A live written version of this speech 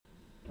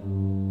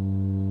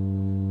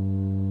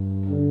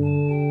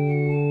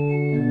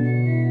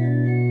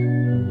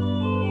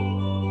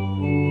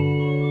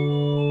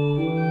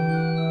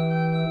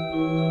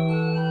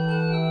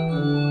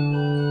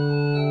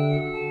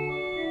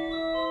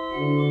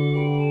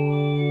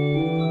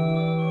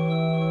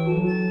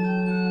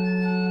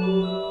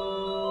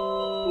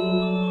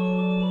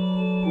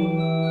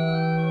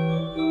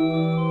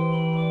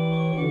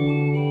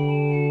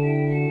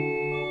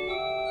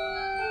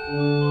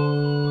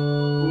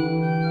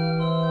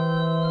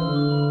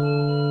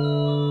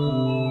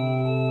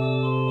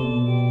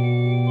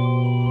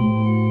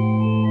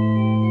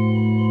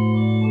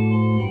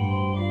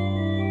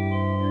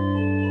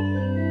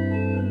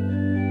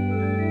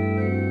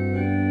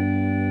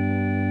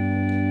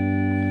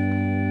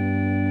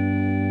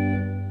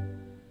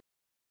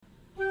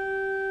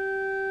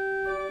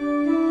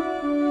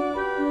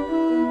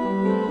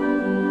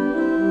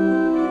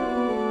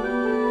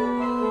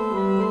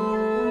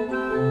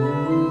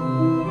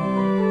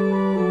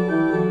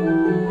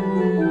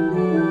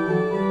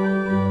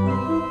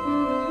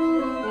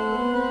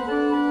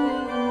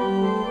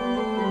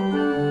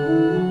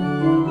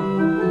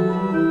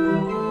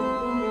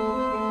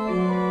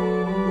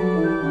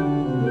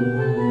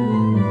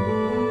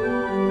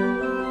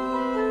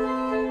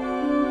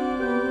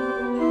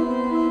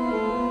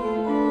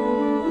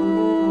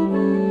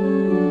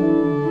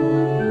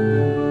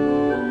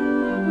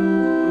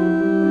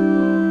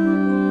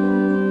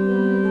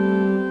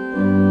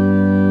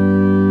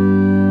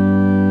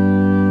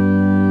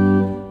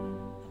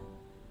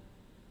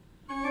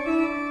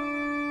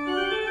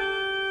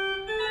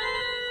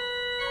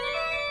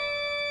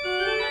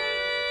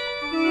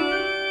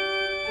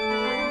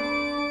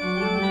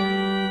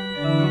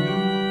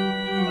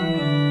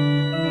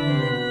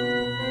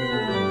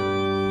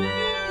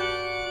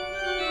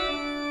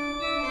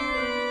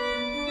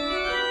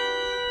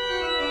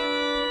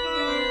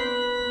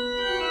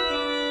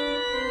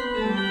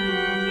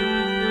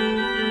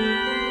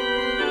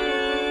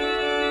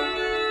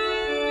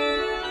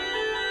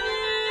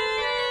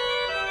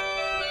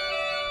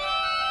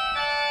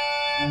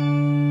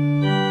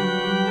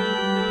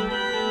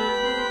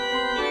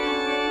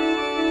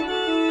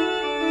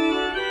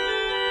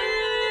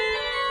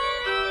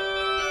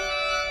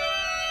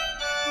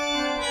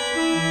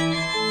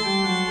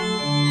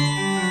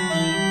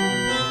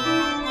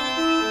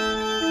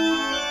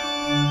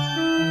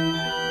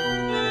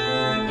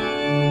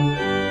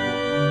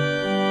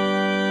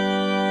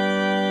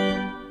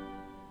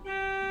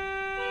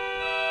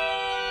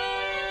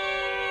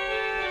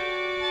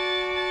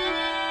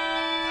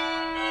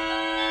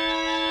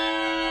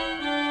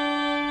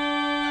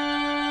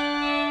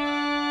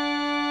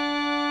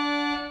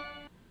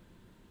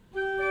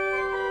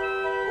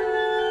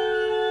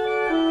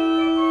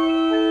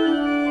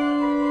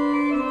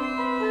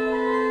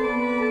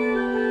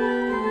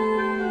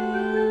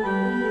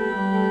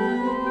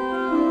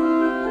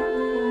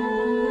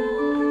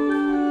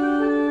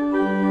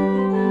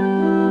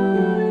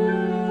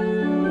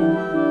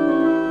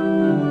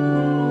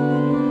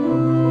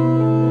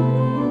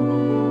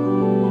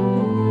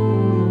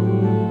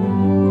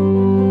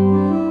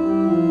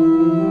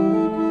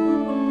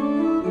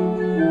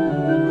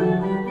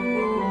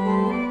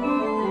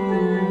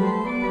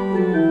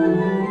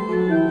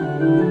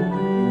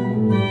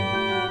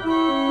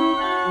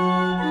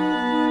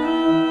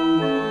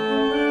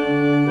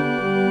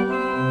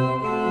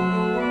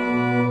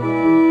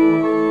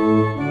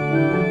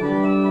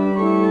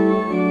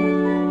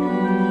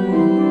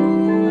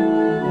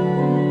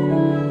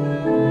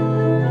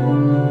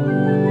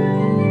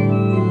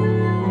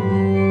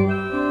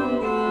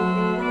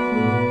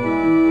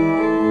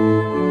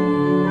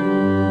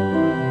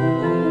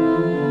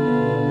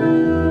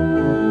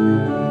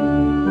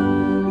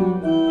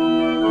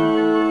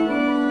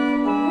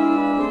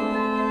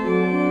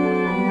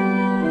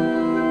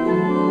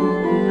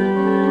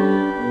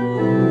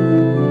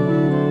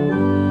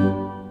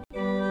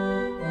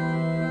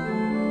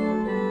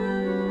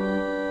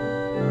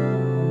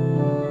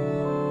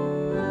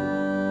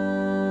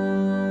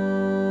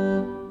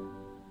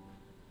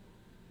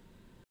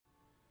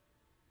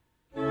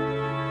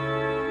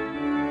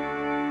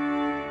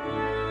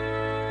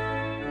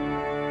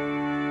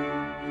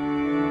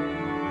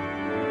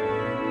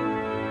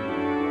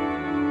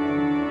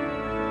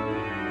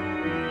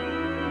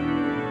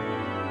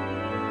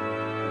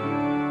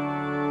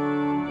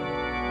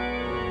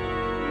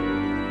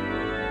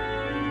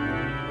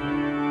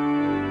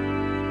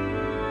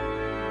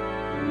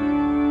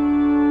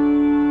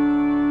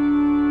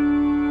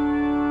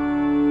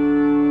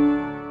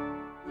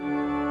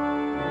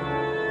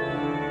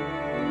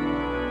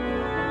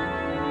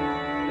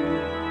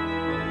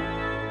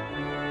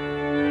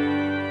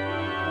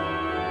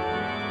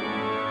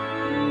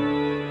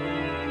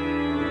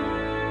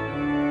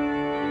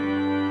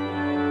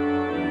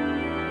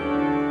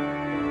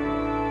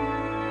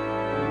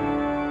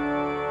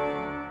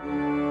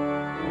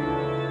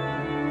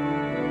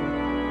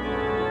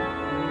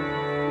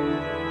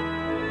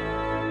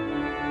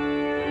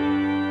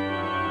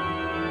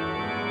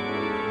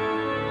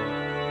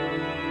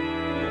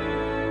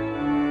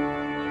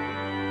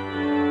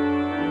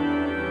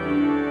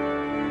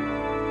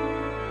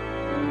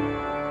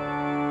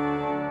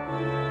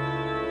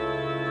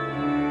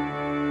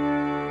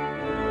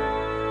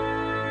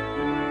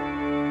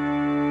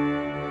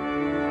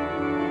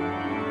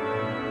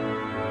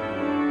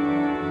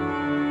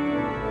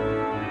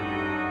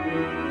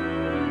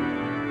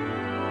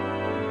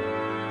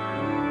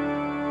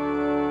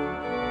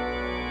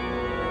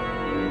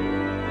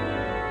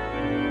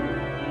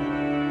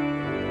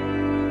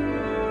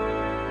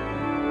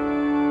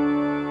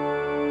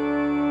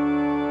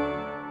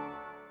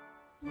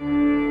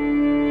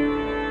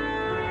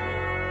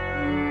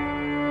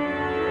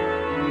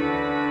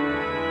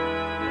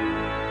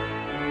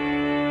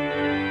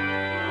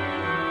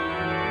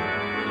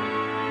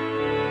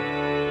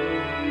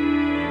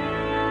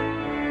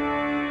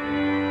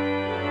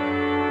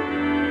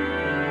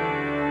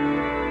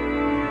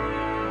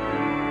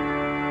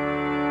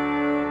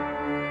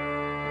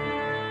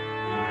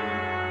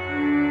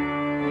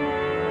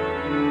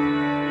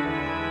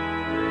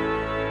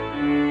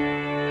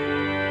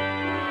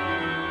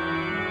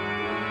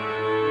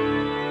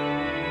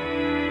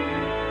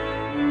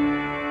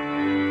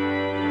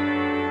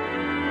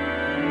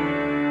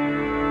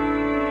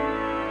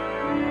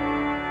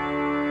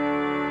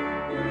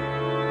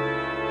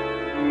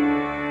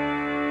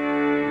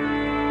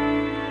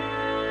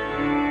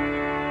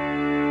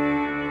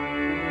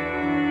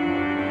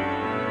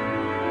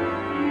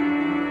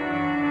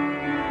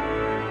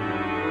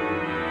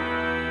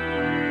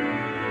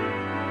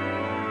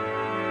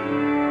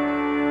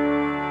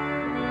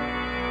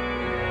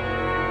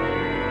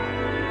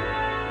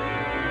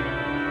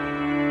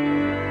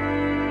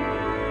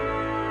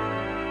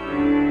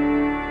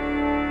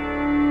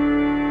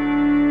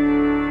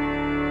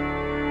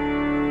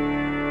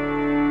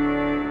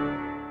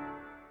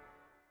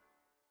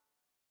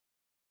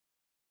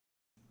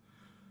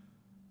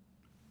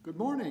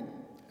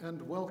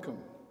welcome.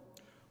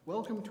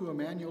 Welcome to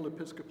Emmanuel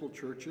Episcopal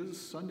Church's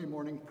Sunday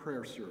morning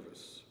prayer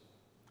service.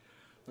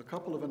 A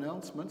couple of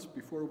announcements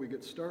before we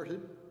get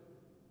started.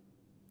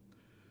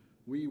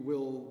 We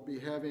will be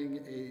having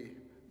a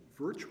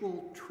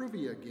virtual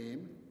trivia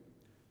game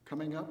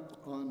coming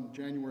up on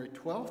January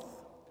 12th.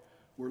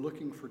 We're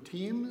looking for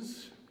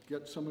teams.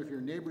 Get some of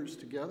your neighbors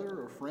together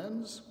or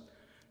friends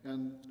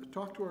and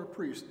talk to our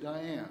priest,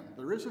 Diane.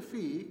 There is a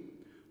fee,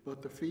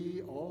 but the fee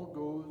all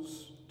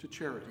goes to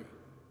charity.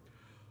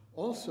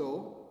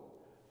 Also,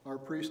 our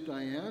priest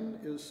Diane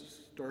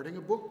is starting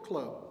a book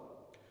club,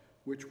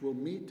 which will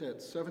meet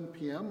at 7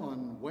 p.m.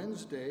 on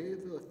Wednesday,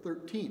 the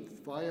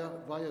 13th,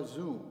 via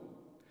Zoom.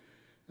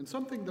 And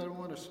something that I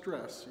want to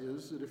stress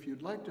is that if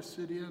you'd like to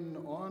sit in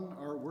on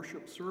our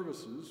worship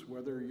services,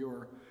 whether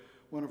you're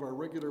one of our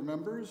regular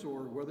members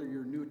or whether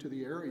you're new to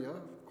the area,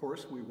 of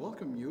course, we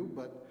welcome you,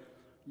 but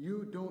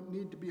you don't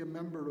need to be a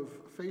member of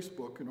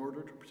Facebook in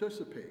order to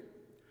participate.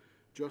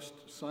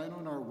 Just sign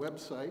on our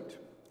website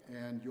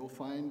and you'll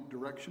find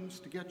directions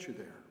to get you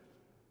there.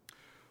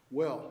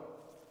 Well,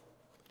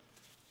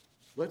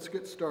 let's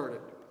get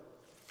started.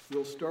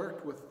 We'll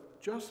start with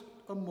just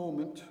a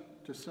moment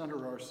to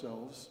center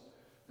ourselves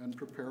and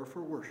prepare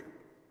for worship.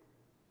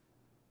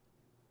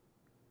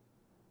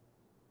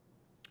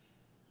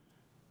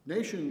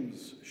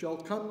 Nations shall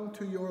come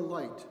to your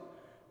light,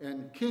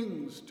 and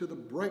kings to the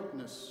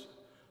brightness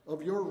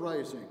of your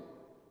rising.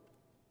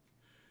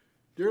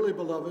 Dearly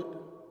beloved,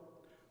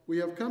 we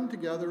have come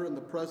together in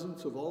the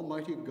presence of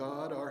Almighty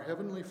God, our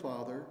Heavenly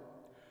Father,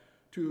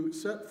 to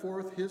set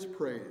forth His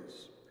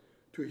praise,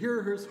 to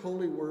hear His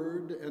holy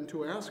word, and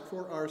to ask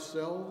for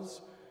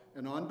ourselves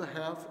and on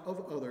behalf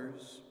of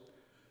others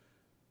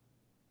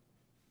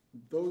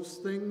those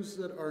things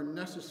that are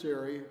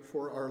necessary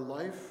for our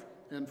life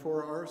and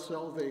for our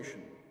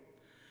salvation,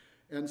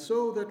 and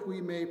so that we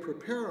may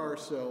prepare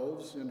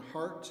ourselves in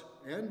heart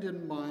and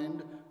in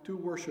mind to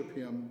worship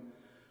Him,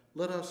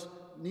 let us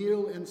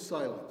kneel in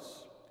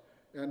silence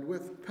and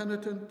with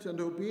penitent and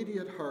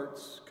obedient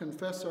hearts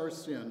confess our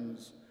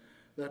sins,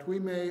 that we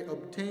may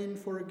obtain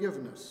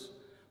forgiveness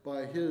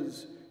by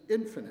His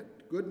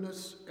infinite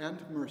goodness and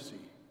mercy.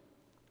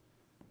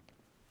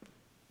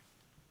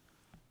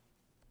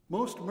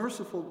 Most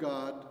merciful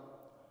God,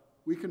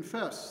 we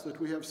confess that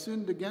we have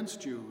sinned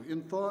against you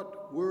in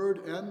thought,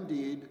 word, and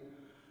deed,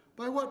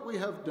 by what we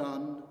have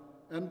done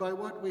and by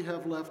what we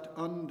have left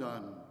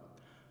undone.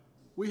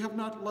 We have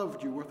not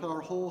loved you with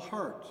our whole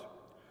heart.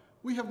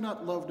 We have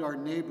not loved our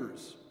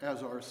neighbors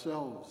as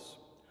ourselves.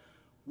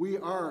 We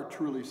are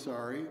truly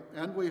sorry,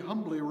 and we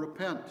humbly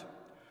repent.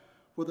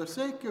 For the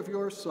sake of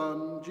your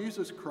Son,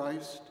 Jesus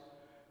Christ,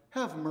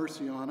 have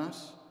mercy on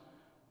us,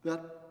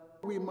 that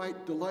we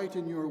might delight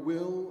in your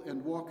will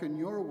and walk in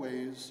your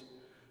ways,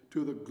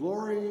 to the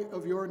glory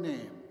of your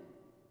name.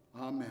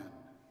 Amen.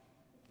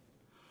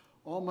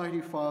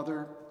 Almighty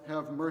Father,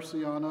 have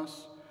mercy on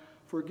us.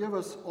 Forgive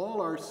us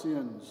all our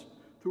sins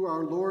through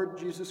our Lord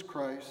Jesus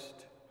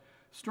Christ.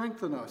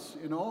 Strengthen us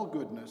in all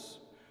goodness,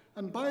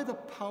 and by the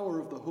power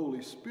of the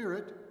Holy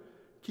Spirit,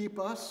 keep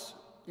us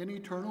in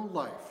eternal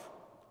life.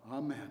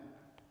 Amen.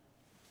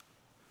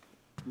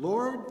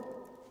 Lord,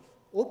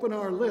 open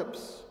our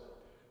lips,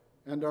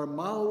 and our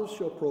mouths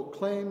shall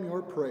proclaim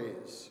your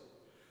praise.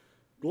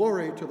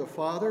 Glory to the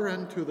Father,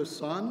 and to the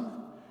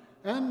Son,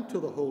 and to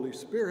the Holy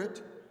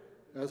Spirit,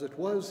 as it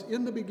was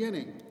in the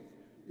beginning,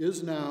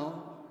 is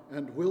now,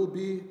 and will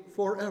be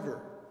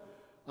forever.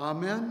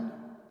 Amen.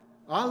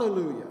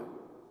 Alleluia.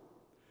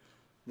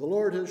 The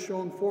Lord has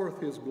shown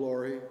forth his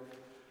glory.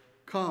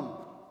 Come,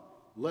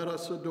 let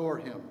us adore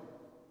him.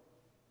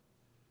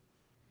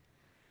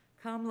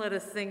 Come, let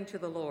us sing to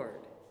the Lord.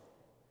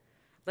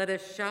 Let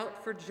us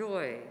shout for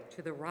joy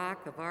to the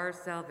rock of our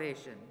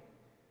salvation.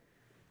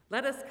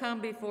 Let us come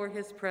before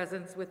his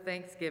presence with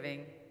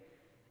thanksgiving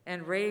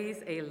and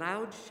raise a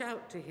loud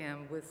shout to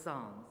him with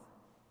songs.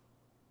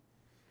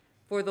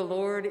 For the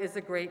Lord is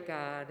a great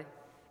God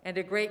and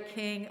a great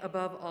King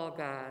above all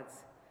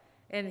gods.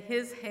 In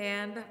his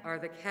hand are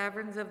the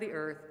caverns of the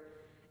earth,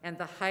 and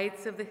the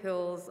heights of the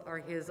hills are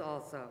his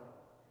also.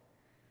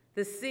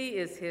 The sea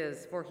is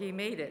his, for he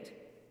made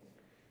it,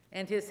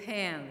 and his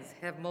hands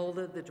have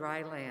molded the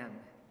dry land.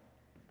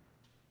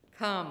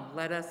 Come,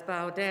 let us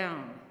bow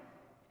down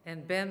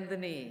and bend the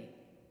knee,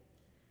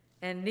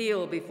 and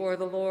kneel before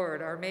the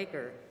Lord our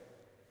Maker.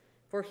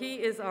 For he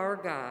is our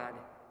God,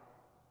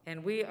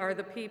 and we are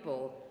the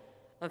people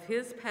of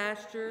his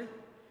pasture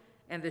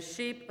and the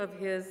sheep of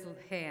his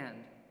hand.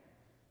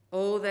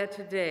 Oh, that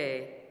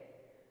today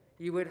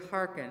you would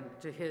hearken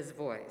to his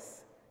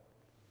voice.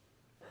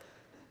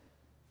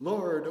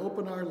 Lord,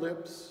 open our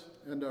lips,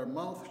 and our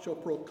mouth shall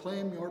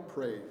proclaim your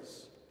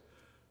praise.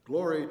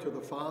 Glory to the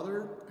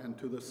Father, and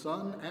to the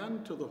Son,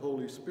 and to the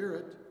Holy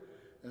Spirit,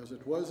 as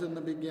it was in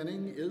the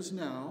beginning, is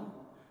now,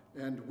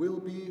 and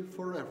will be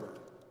forever.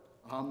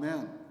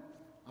 Amen.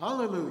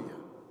 Alleluia.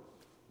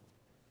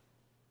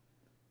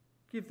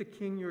 Give the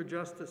king your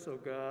justice, O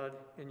God,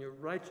 and your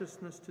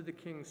righteousness to the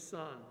king's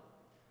son,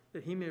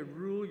 that he may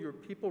rule your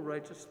people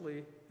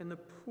righteously and the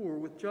poor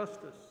with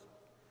justice.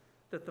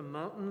 that the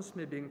mountains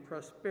may bring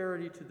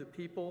prosperity to the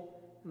people,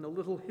 and the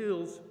little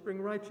hills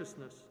bring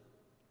righteousness.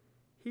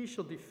 He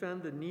shall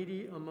defend the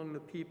needy among the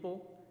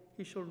people.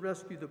 He shall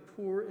rescue the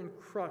poor and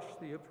crush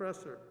the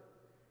oppressor.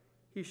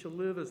 He shall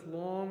live as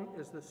long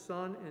as the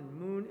sun and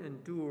moon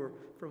endure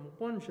from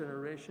one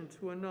generation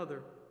to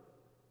another.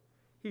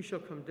 He shall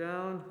come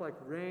down like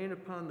rain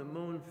upon the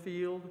mown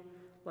field,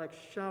 like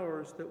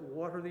showers that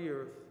water the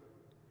earth.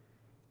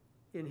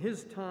 In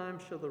his time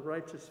shall the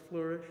righteous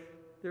flourish.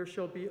 There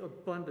shall be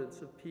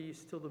abundance of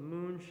peace till the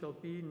moon shall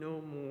be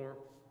no more.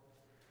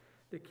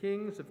 The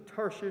kings of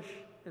Tarshish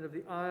and of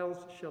the isles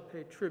shall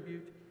pay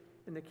tribute,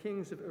 and the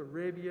kings of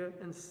Arabia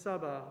and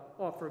Saba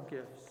offer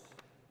gifts.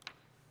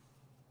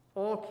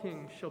 All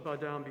kings shall bow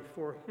down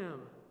before him,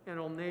 and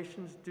all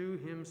nations do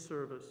him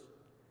service.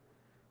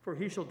 For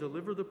he shall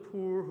deliver the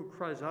poor who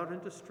cries out in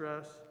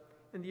distress,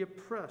 and the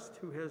oppressed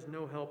who has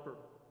no helper.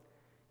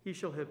 He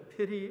shall have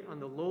pity on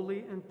the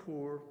lowly and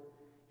poor.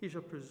 He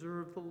shall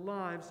preserve the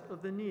lives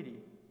of the needy.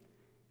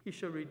 He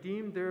shall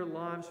redeem their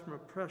lives from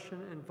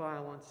oppression and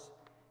violence,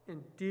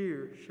 and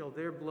dear shall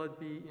their blood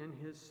be in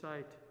his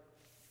sight.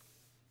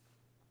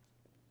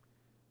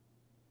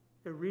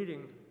 A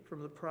reading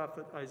from the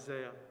prophet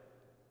Isaiah.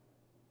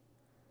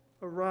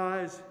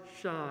 Arise,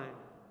 shine,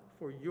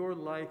 for your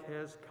light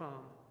has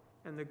come,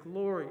 and the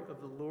glory of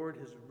the Lord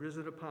has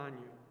risen upon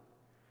you.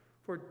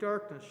 For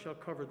darkness shall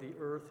cover the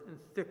earth, and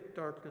thick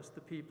darkness the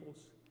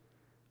peoples.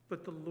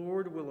 But the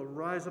Lord will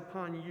arise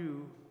upon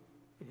you,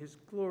 and his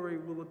glory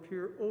will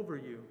appear over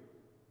you.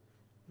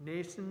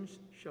 Nations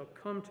shall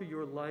come to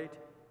your light,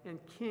 and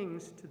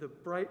kings to the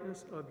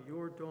brightness of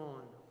your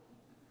dawn.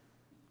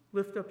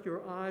 Lift up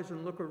your eyes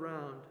and look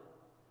around.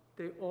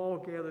 They all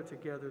gather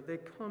together. They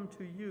come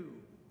to you.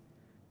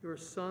 Your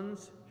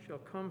sons shall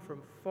come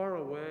from far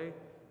away,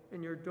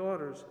 and your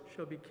daughters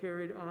shall be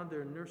carried on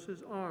their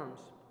nurses'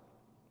 arms.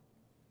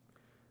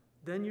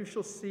 Then you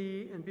shall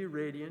see and be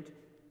radiant.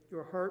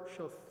 Your heart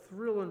shall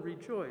thrill and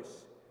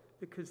rejoice,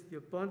 because the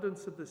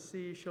abundance of the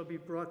sea shall be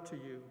brought to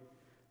you.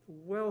 The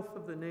wealth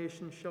of the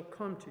nations shall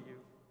come to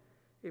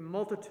you. A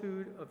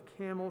multitude of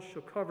camels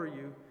shall cover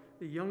you,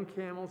 the young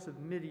camels of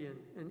Midian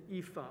and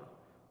Ephah.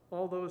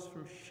 All those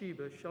from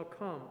Sheba shall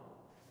come.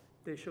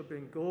 They shall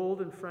bring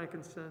gold and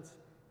frankincense,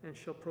 and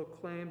shall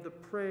proclaim the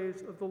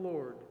praise of the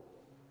Lord.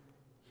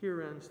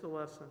 Here ends the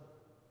lesson.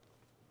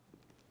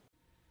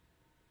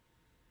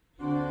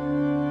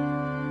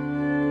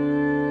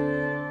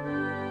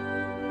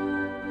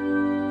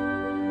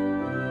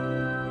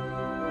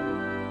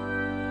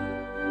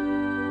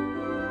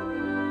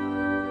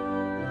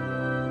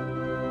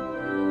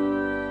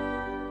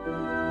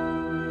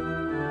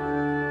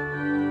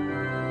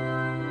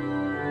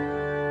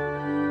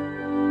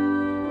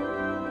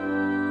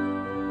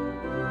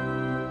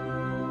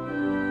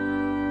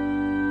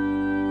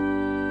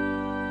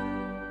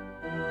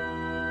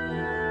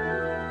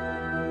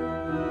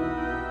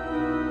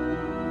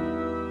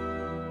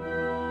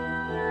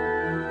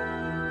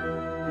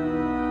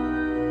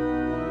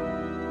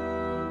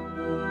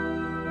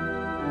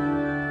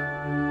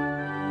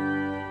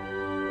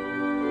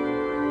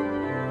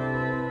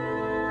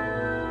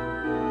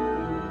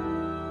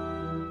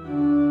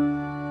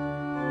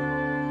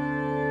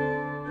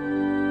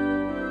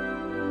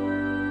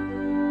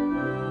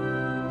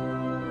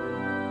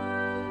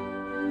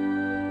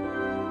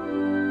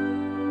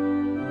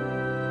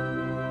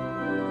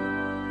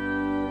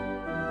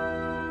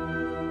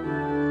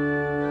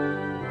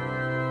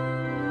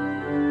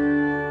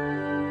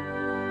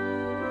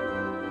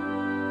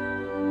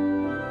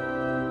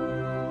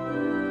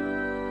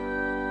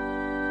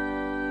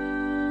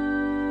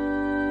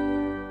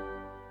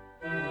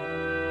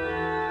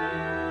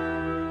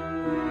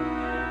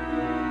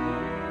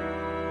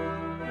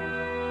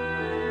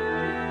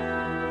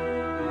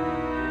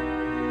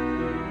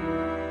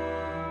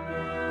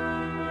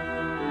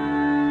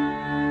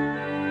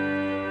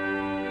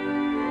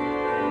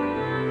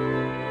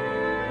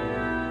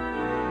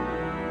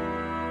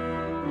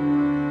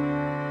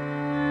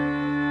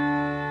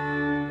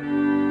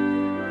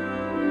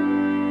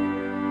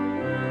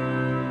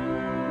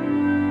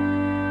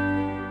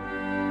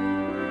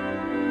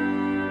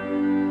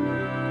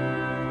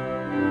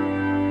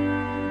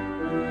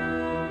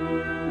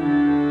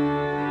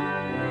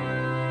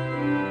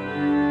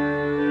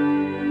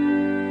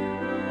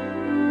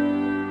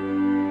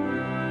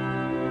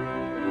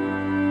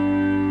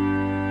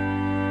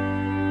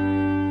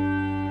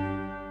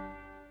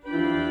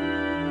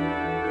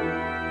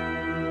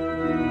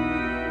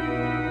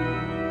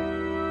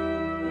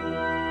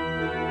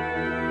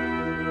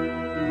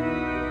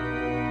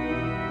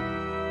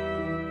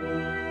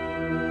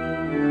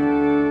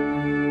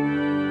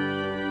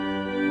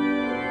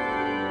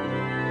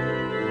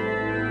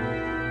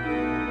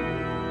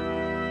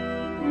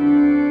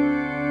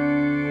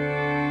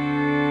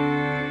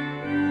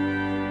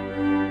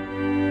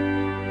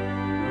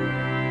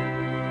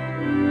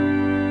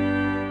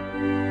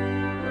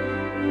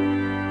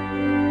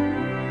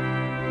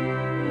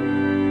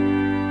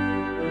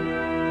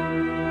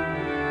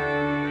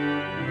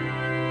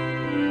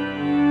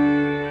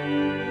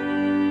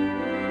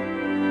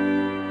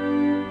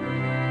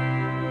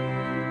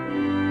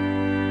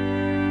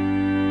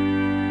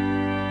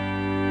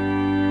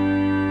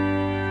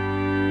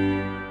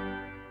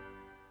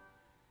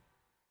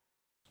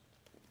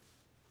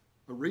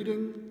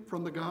 reading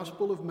from the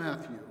Gospel of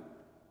Matthew.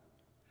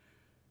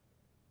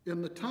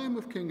 In the time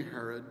of King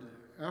Herod,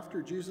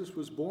 after Jesus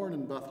was born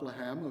in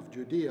Bethlehem of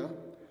Judea,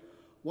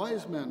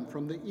 wise men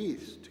from the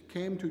east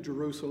came to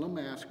Jerusalem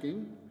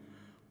asking,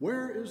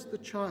 "Where is the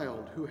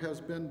child who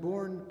has been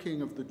born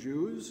King of the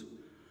Jews?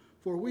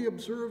 For we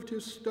observed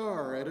his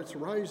star at its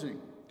rising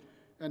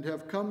and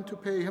have come to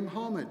pay him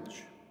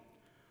homage."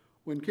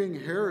 When King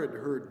Herod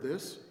heard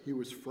this, he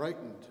was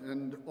frightened,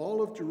 and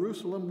all of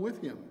Jerusalem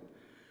with him.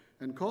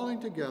 And calling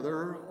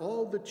together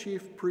all the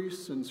chief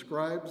priests and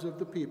scribes of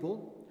the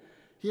people,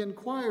 he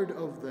inquired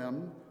of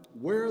them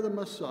where the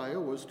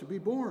Messiah was to be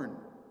born.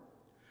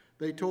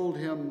 They told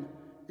him,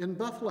 "In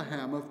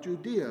Bethlehem of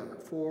Judea,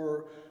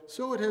 for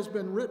so it has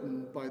been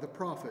written by the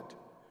prophet,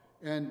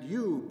 'And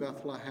you,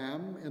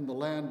 Bethlehem, in the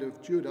land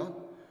of Judah,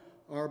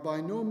 are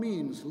by no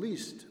means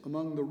least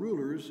among the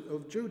rulers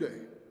of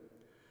Judah.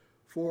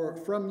 For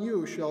from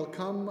you shall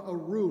come a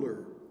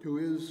ruler who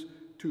is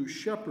to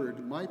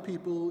shepherd my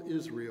people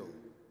Israel.'"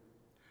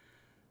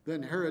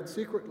 Then Herod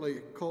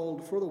secretly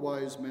called for the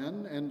wise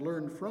men and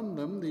learned from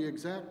them the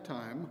exact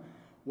time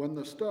when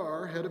the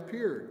star had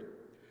appeared.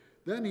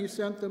 Then he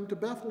sent them to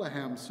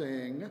Bethlehem,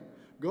 saying,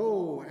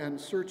 "Go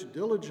and search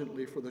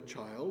diligently for the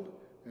child,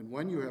 and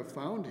when you have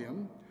found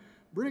him,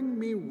 bring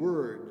me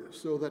word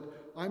so that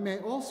I may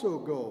also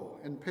go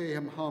and pay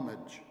him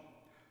homage."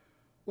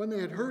 When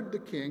they had heard the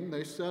king,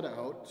 they set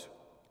out,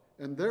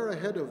 and there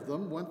ahead of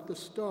them went the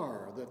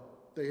star that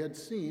they had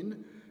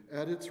seen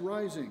at its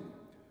rising,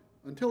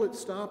 until it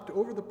stopped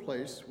over the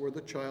place where the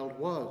child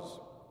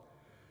was.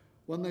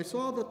 When they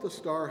saw that the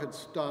star had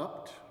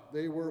stopped,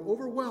 they were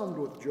overwhelmed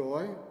with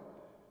joy.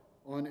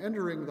 On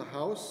entering the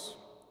house,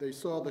 they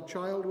saw the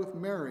child with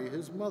Mary,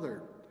 his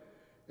mother,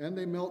 and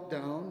they knelt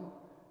down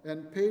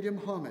and paid him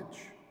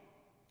homage.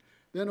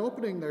 Then,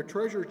 opening their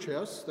treasure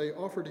chests, they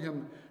offered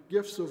him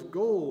gifts of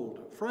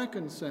gold,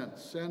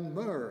 frankincense, and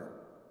myrrh.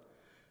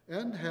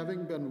 And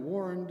having been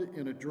warned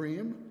in a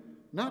dream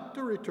not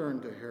to return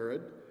to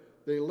Herod,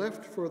 they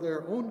left for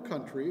their own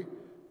country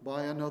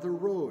by another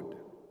road.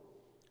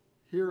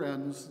 Here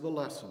ends the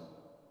lesson.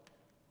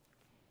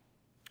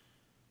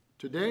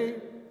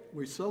 Today,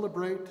 we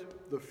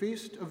celebrate the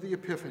Feast of the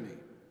Epiphany.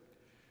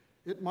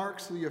 It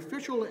marks the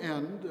official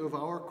end of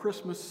our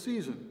Christmas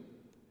season.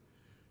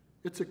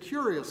 It's a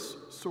curious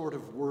sort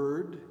of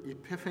word,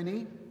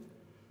 epiphany,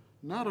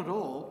 not at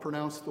all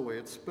pronounced the way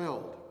it's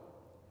spelled.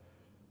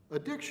 A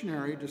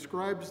dictionary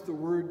describes the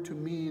word to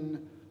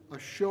mean a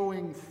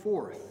showing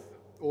forth,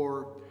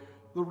 or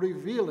the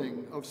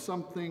revealing of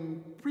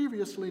something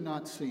previously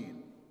not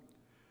seen.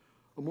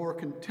 A more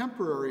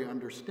contemporary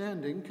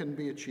understanding can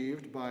be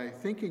achieved by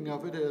thinking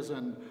of it as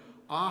an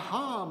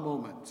aha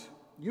moment,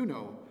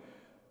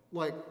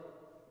 like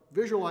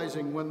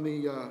visualizing when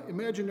the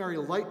imaginary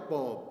light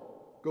bulb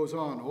goes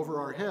on over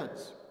our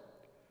heads.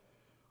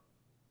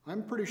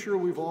 I'm pretty sure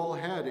we've all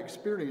had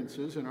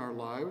experiences in our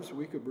lives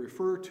we could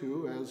refer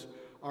to as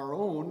our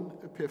own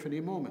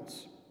epiphany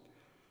moments.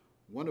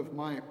 One of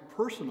my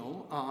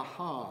personal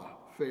aha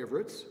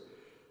favorites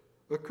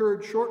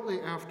occurred shortly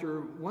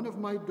after one of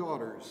my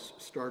daughters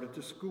started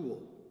to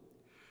school.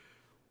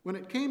 When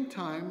it came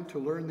time to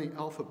learn the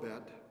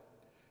alphabet,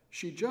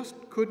 she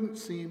just couldn't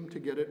seem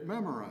to get it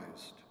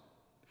memorized.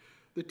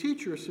 The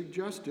teacher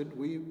suggested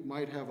we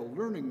might have a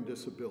learning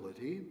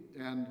disability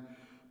and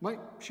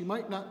she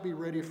might not be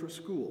ready for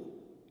school.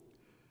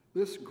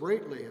 This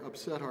greatly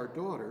upset our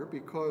daughter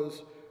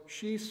because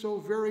she so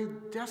very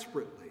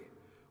desperately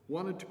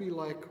wanted to be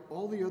like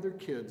all the other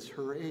kids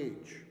her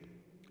age.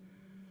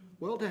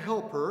 Well, to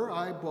help her,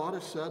 I bought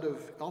a set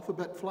of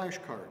alphabet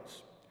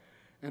flashcards,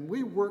 and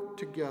we worked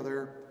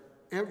together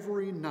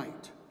every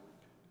night.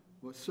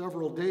 Well,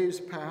 several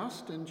days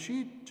passed, and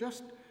she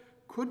just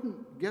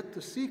couldn't get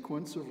the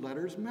sequence of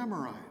letters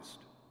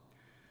memorized.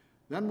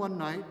 Then one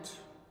night,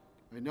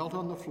 I knelt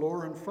on the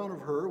floor in front of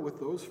her with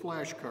those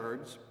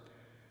flashcards,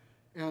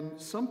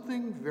 and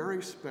something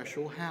very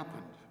special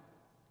happened.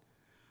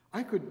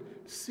 I could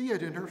see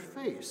it in her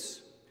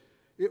face.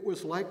 It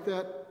was like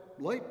that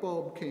light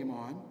bulb came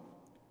on,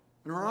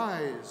 and her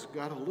eyes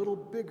got a little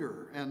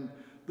bigger, and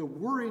the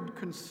worried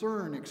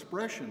concern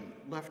expression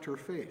left her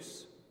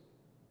face.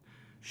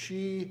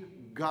 She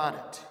got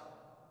it.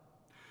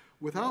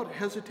 Without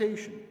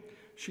hesitation,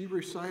 she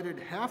recited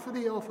half of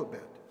the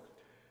alphabet,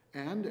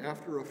 and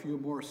after a few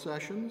more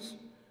sessions,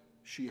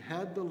 she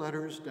had the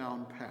letters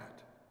down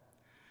pat.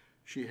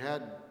 She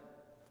had,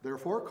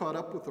 therefore, caught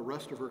up with the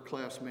rest of her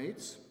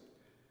classmates,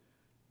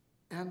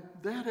 and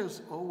that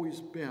has always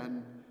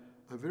been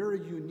a very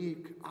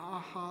unique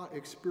aha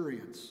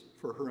experience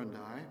for her and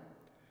I,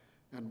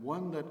 and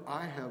one that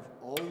I have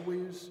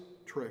always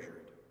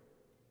treasured.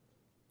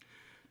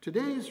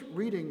 Today's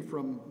reading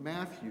from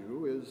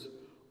Matthew is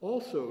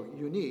also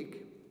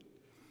unique.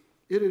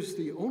 It is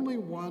the only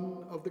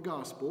one of the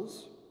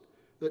Gospels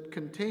that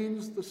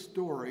contains the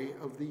story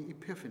of the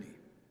Epiphany,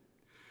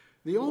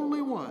 the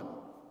only one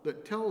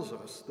that tells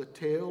us the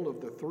tale of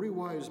the three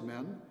wise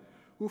men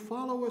who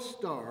follow a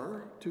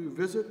star to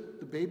visit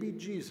the baby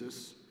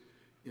Jesus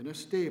in a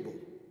stable.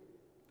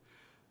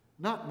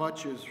 Not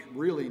much is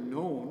really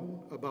known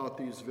about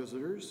these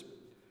visitors,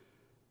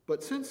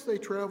 but since they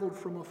traveled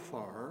from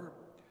afar,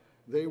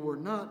 they were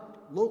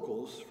not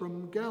locals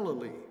from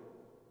Galilee.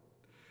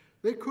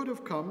 They could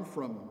have come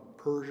from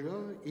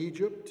Persia,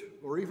 Egypt,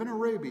 or even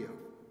Arabia.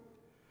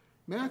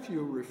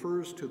 Matthew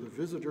refers to the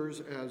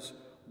visitors as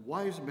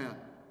wise men,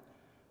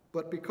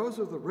 but because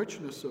of the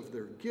richness of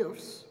their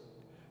gifts,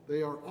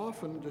 they are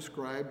often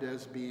described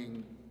as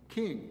being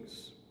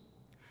kings.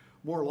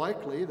 More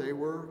likely, they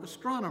were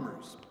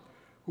astronomers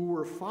who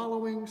were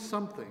following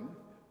something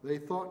they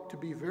thought to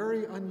be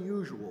very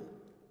unusual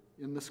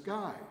in the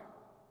sky.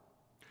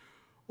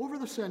 Over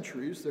the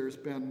centuries, there's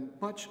been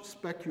much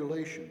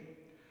speculation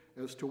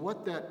as to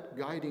what that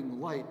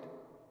guiding light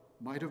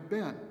might have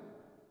been.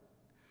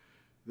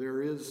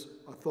 There is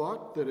a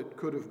thought that it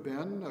could have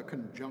been a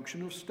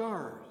conjunction of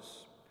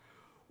stars,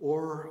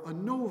 or a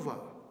nova,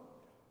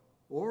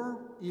 or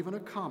even a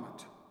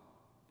comet.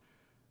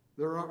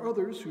 There are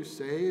others who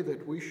say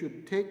that we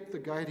should take the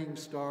guiding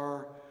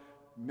star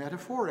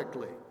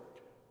metaphorically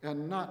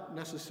and not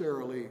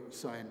necessarily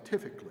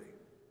scientifically.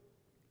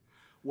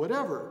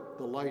 Whatever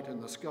the light in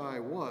the sky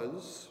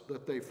was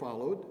that they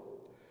followed,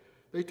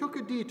 they took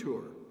a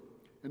detour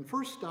and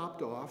first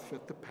stopped off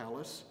at the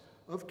palace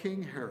of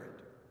King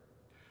Herod.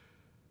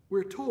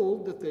 We're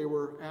told that they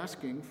were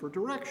asking for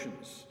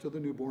directions to the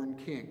newborn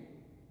king,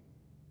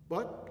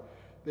 but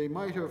they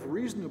might have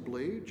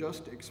reasonably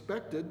just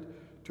expected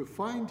to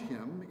find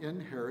him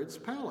in Herod's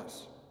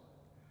palace.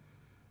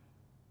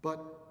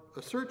 But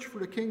a search for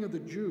the king of the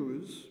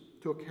Jews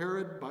took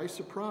Herod by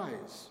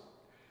surprise,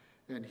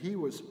 and he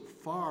was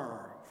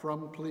far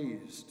from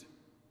pleased.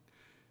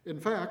 In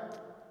fact,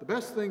 the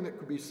best thing that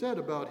could be said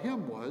about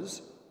him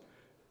was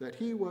that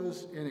he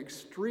was an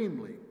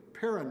extremely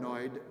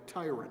paranoid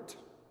tyrant,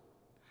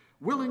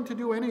 willing to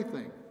do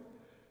anything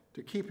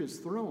to keep his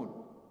throne.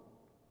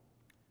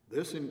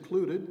 This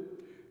included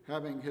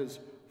having his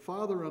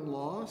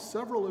father-in-law,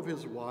 several of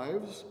his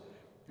wives,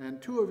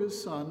 and 2 of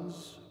his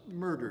sons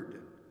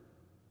murdered.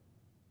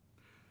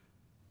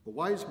 The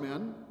wise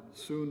men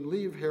soon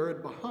leave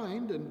Herod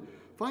behind and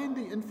find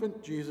the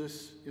infant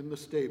Jesus in the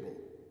stable.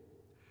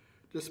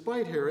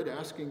 Despite Herod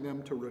asking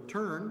them to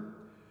return,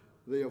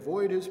 they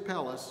avoid his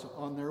palace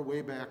on their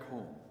way back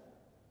home.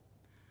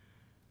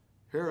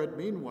 Herod,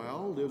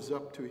 meanwhile, lives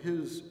up to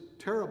his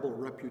terrible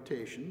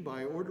reputation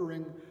by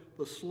ordering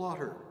the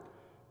slaughter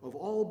of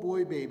all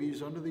boy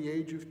babies under the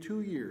age of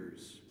 2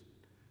 years.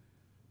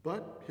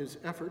 But his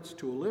efforts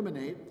to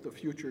eliminate the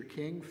future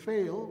king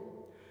fail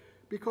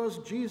because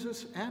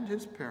Jesus and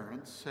his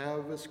parents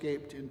have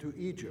escaped into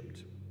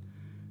Egypt.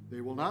 They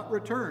will not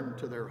return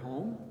to their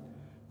home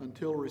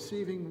until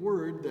receiving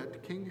word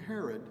that King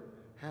Herod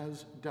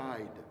has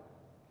died.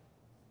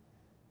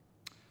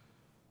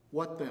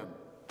 What then?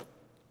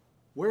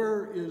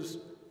 Where is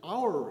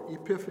our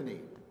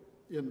epiphany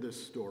in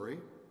this story?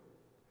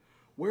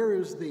 Where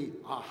is the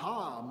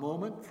aha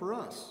moment for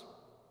us?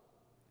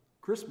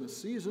 Christmas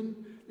season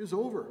is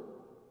over.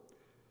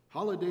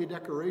 Holiday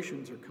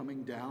decorations are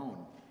coming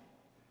down.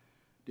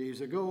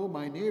 Days ago,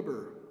 my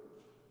neighbor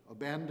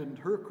abandoned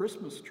her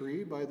Christmas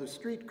tree by the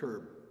street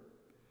curb.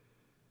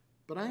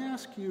 But I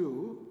ask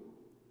you,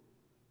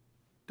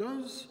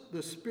 does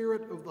the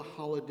spirit of the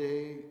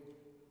holiday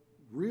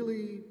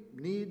really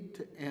need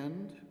to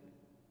end?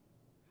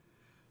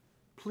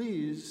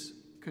 Please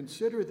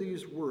consider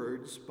these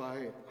words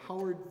by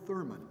Howard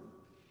Thurman,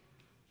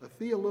 a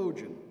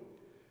theologian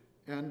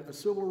and a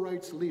civil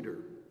rights leader.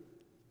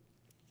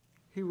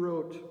 He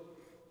wrote,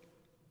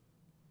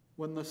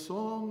 "When the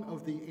song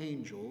of the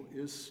angel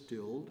is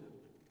stilled,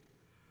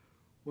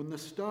 when the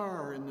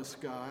star in the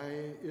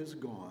sky is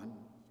gone,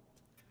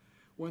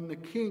 when the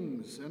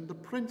kings and the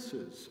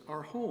princes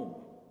are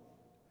home,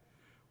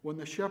 when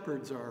the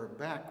shepherds are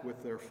back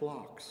with their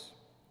flocks,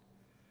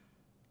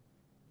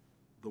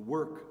 the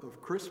work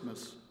of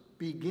Christmas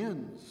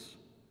begins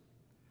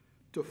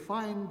to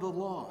find the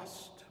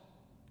lost,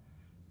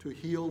 to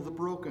heal the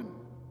broken,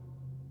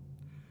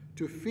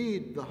 to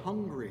feed the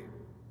hungry,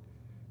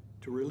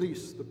 to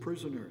release the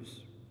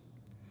prisoners,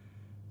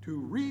 to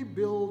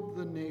rebuild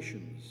the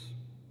nations,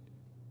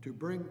 to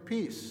bring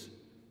peace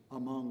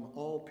among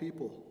all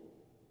people,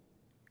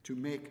 to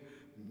make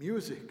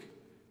music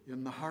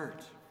in the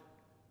heart."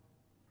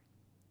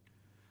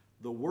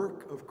 The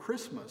work of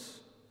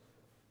Christmas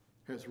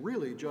has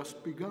really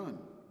just begun.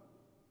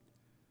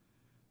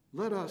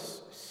 Let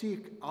us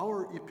seek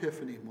our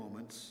epiphany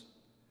moments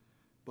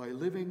by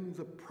living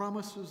the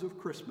promises of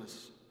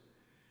Christmas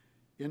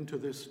into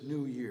this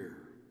new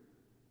year.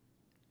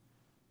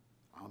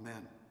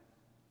 Amen.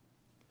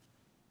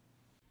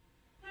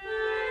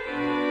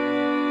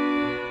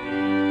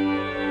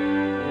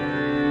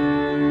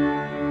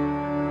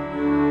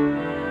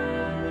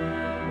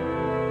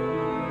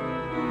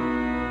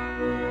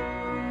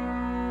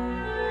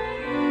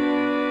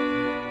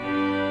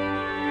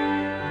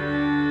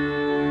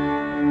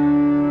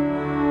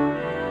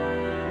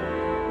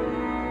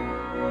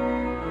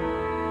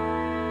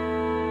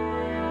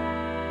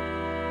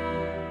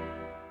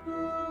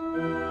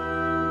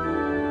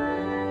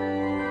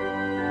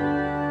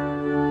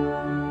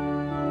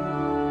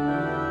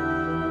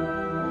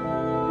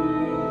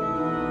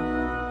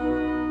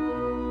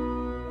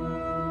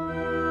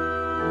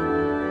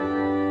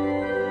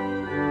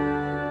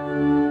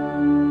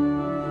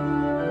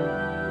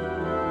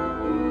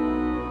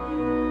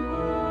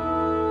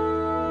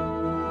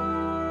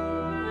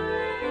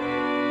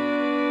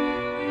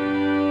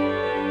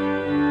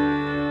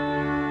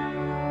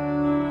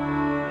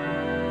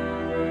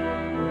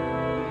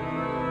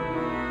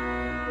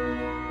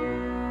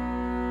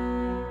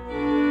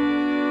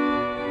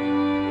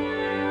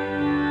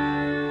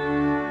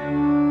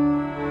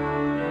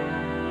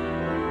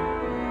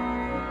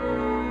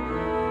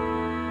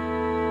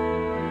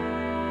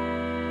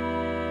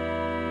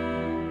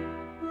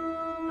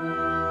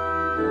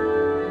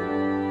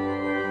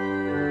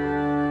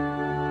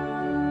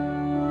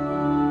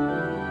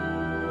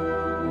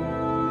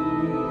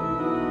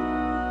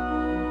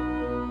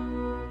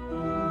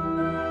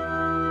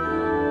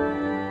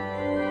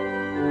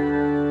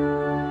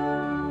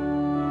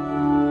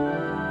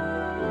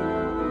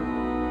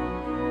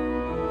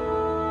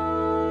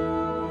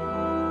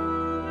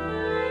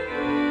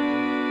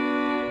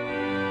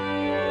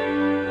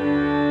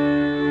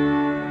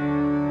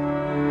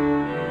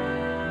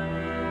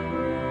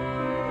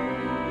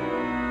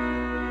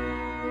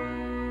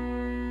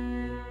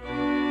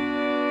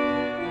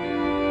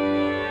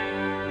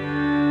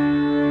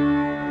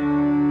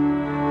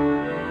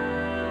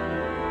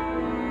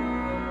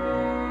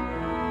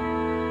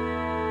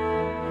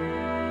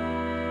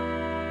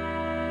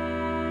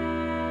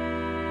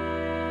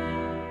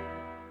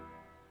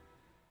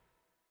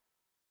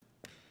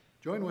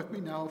 Join with me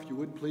now, if you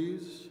would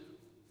please,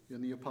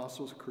 in the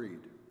Apostles' Creed.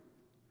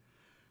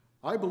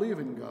 I believe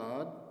in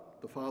God,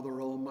 the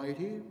Father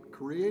Almighty,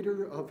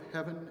 creator of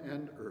heaven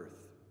and earth.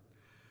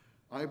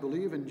 I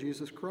believe in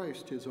Jesus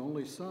Christ, his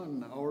only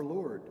Son, our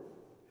Lord.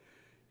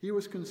 He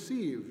was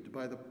conceived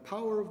by the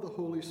power of the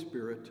Holy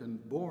Spirit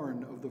and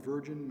born of the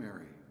Virgin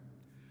Mary.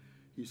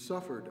 He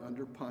suffered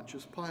under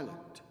Pontius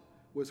Pilate,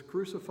 was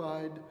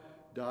crucified,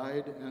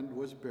 died, and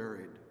was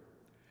buried.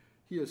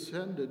 He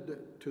ascended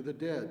to the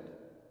dead.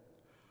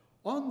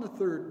 On the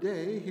third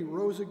day, he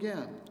rose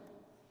again.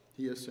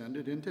 He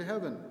ascended into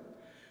heaven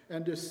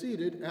and is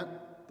seated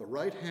at the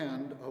right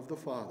hand of the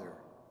Father.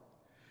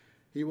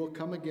 He will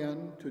come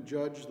again to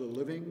judge the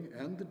living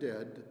and the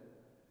dead.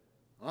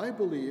 I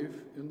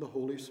believe in the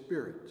Holy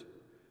Spirit,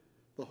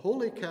 the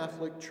Holy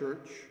Catholic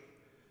Church,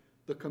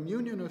 the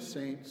communion of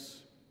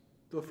saints,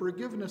 the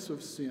forgiveness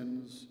of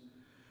sins,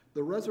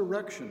 the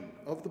resurrection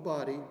of the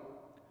body,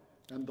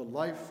 and the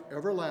life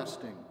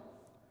everlasting.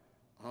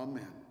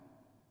 Amen.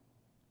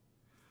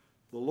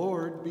 The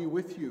Lord be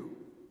with you,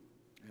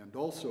 and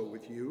also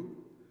with you.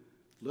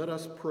 Let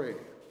us pray.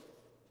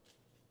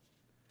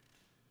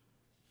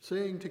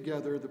 Saying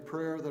together the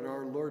prayer that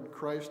our Lord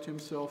Christ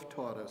himself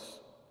taught us,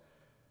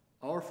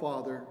 Our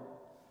Father,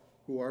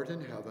 who art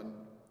in heaven,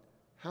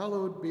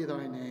 hallowed be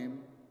thy name.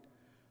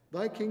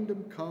 Thy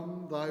kingdom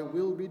come, thy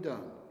will be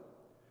done,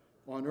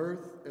 on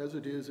earth as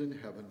it is in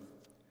heaven.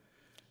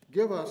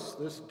 Give us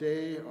this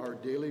day our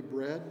daily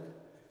bread,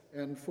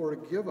 and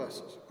forgive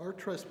us our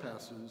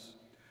trespasses,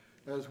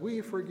 as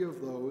we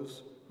forgive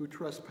those who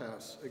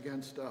trespass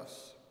against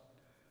us.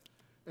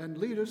 And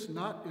lead us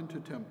not into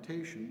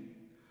temptation,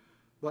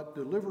 but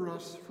deliver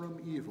us from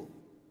evil.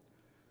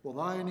 For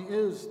thine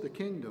is the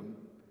kingdom,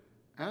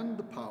 and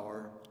the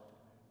power,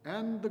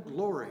 and the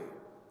glory,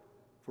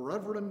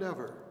 forever and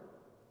ever.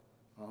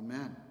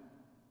 Amen.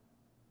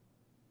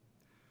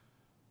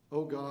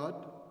 O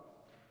God,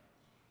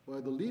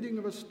 by the leading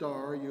of a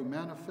star you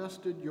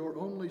manifested your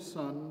only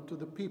Son to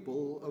the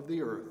people of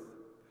the earth.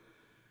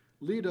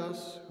 Lead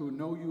us who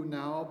know you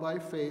now by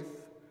faith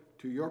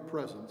to your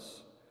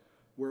presence,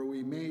 where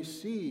we may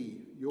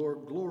see your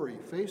glory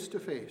face to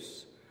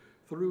face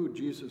through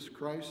Jesus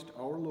Christ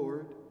our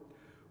Lord,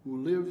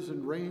 who lives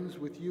and reigns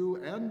with you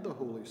and the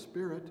Holy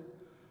Spirit,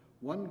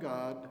 one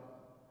God,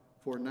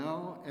 for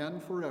now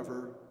and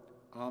forever.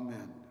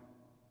 Amen.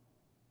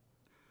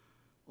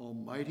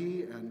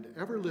 Almighty and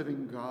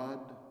ever-living God,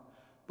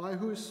 by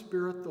whose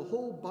Spirit the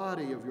whole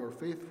body of your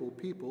faithful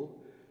people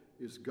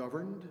is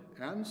governed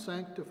and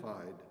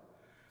sanctified,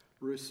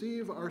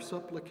 receive our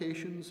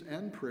supplications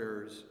and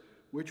prayers,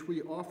 which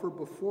we offer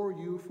before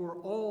you for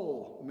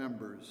all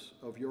members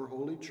of your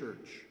holy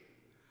church,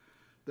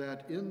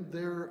 that in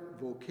their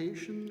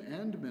vocation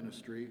and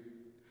ministry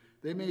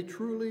they may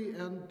truly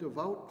and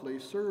devoutly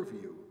serve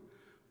you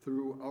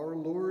through our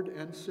Lord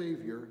and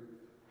Savior,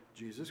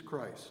 Jesus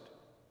Christ.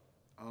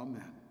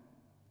 Amen.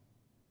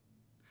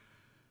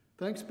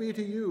 Thanks be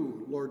to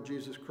you, Lord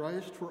Jesus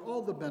Christ, for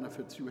all the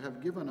benefits you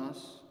have given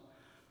us,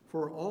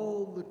 for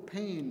all the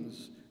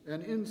pains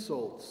and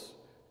insults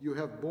you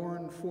have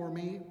borne for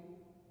me.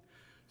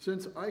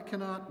 Since I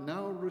cannot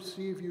now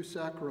receive you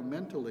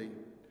sacramentally,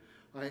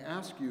 I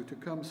ask you to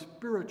come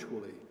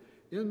spiritually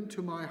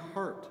into my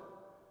heart.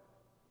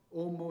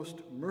 O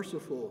most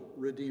merciful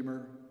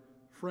Redeemer,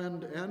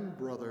 friend and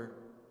brother,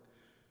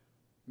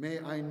 may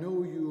I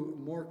know you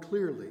more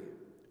clearly,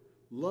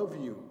 love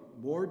you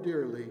more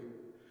dearly,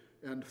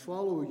 and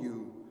follow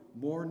you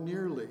more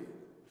nearly,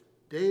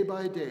 day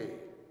by day.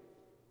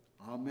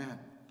 Amen.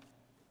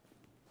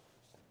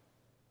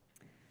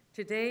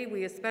 Today,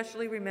 we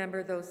especially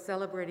remember those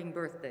celebrating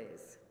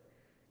birthdays: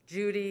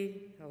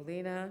 Judy,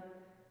 Olena,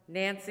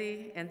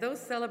 Nancy, and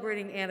those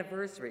celebrating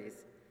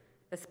anniversaries,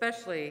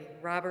 especially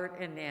Robert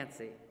and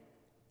Nancy.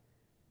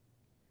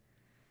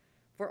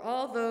 For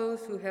all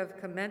those who have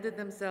commended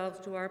themselves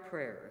to our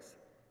prayers,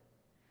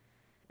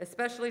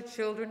 especially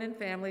children and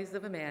families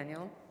of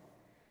Emmanuel,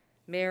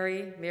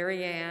 Mary,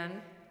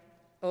 Marianne,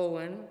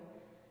 Owen,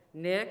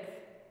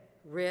 Nick,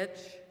 Rich,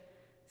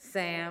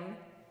 Sam,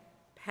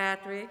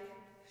 Patrick,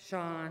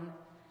 Sean,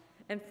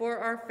 and for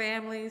our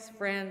families,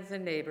 friends,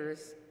 and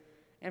neighbors,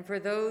 and for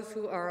those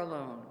who are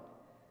alone.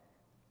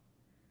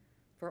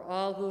 For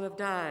all who have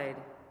died,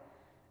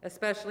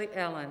 especially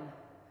Ellen,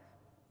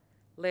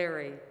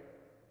 Larry,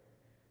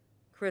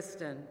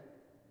 Kristen,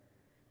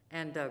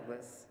 and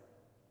Douglas.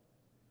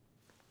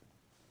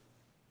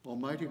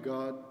 Almighty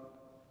God,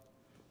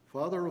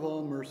 Father of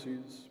all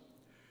mercies,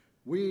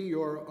 we,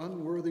 your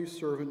unworthy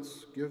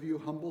servants, give you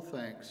humble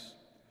thanks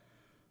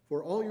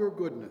for all your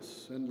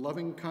goodness and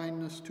loving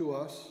kindness to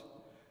us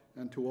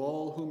and to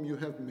all whom you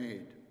have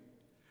made.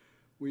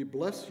 We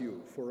bless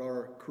you for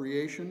our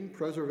creation,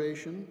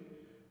 preservation,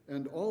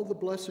 and all the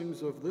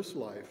blessings of this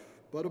life,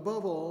 but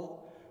above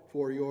all,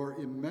 for your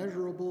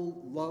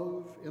immeasurable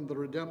love in the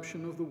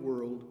redemption of the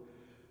world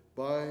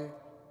by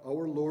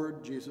our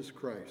Lord Jesus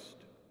Christ,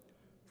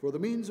 for the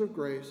means of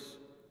grace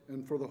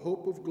and for the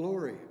hope of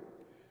glory.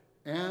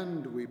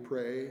 And we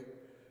pray,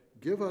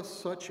 give us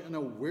such an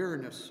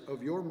awareness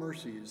of your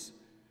mercies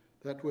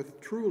that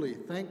with truly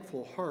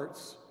thankful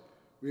hearts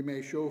we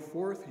may show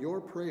forth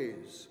your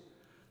praise,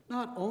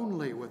 not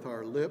only with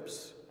our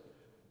lips,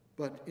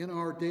 but in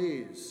our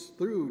days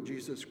through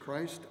Jesus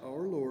Christ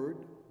our Lord,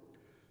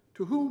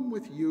 to whom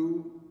with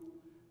you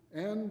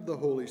and the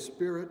Holy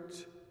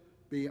Spirit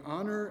be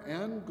honor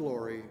and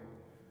glory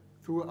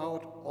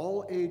throughout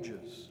all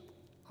ages.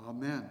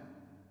 Amen.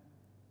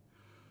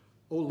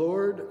 O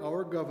Lord,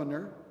 our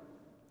governor,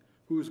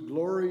 whose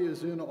glory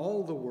is in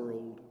all the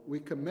world, we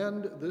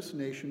commend this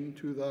nation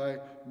to thy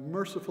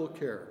merciful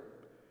care,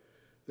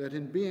 that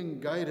in being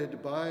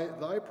guided by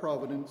thy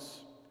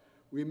providence,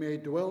 we may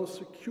dwell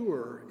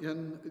secure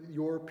in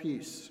your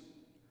peace.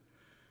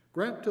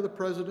 Grant to the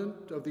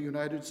President of the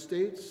United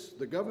States,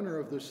 the governor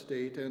of this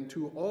state, and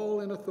to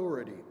all in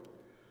authority,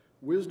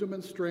 wisdom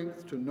and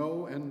strength to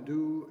know and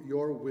do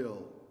your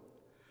will.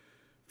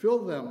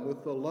 Fill them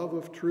with the love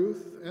of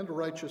truth and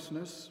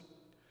righteousness,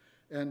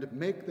 and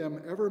make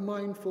them ever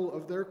mindful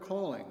of their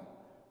calling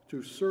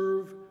to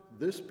serve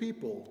this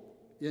people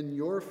in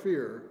your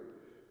fear,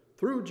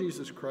 through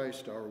Jesus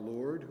Christ our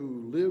Lord,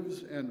 who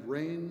lives and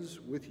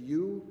reigns with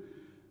you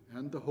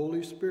and the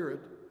Holy Spirit,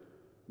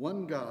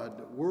 one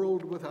God,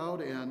 world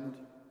without end.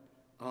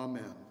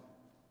 Amen.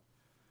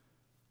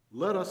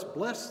 Let us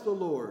bless the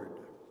Lord.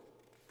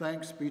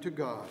 Thanks be to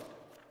God.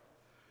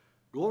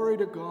 Glory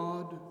to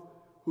God,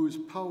 whose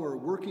power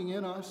working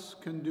in us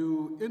can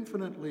do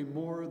infinitely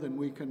more than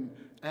we can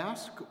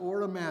ask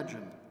or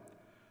imagine.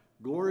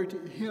 Glory to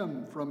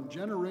him from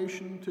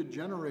generation to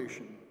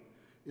generation,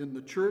 in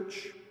the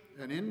church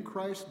and in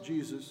Christ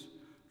Jesus,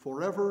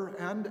 forever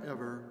and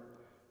ever.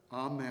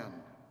 Amen.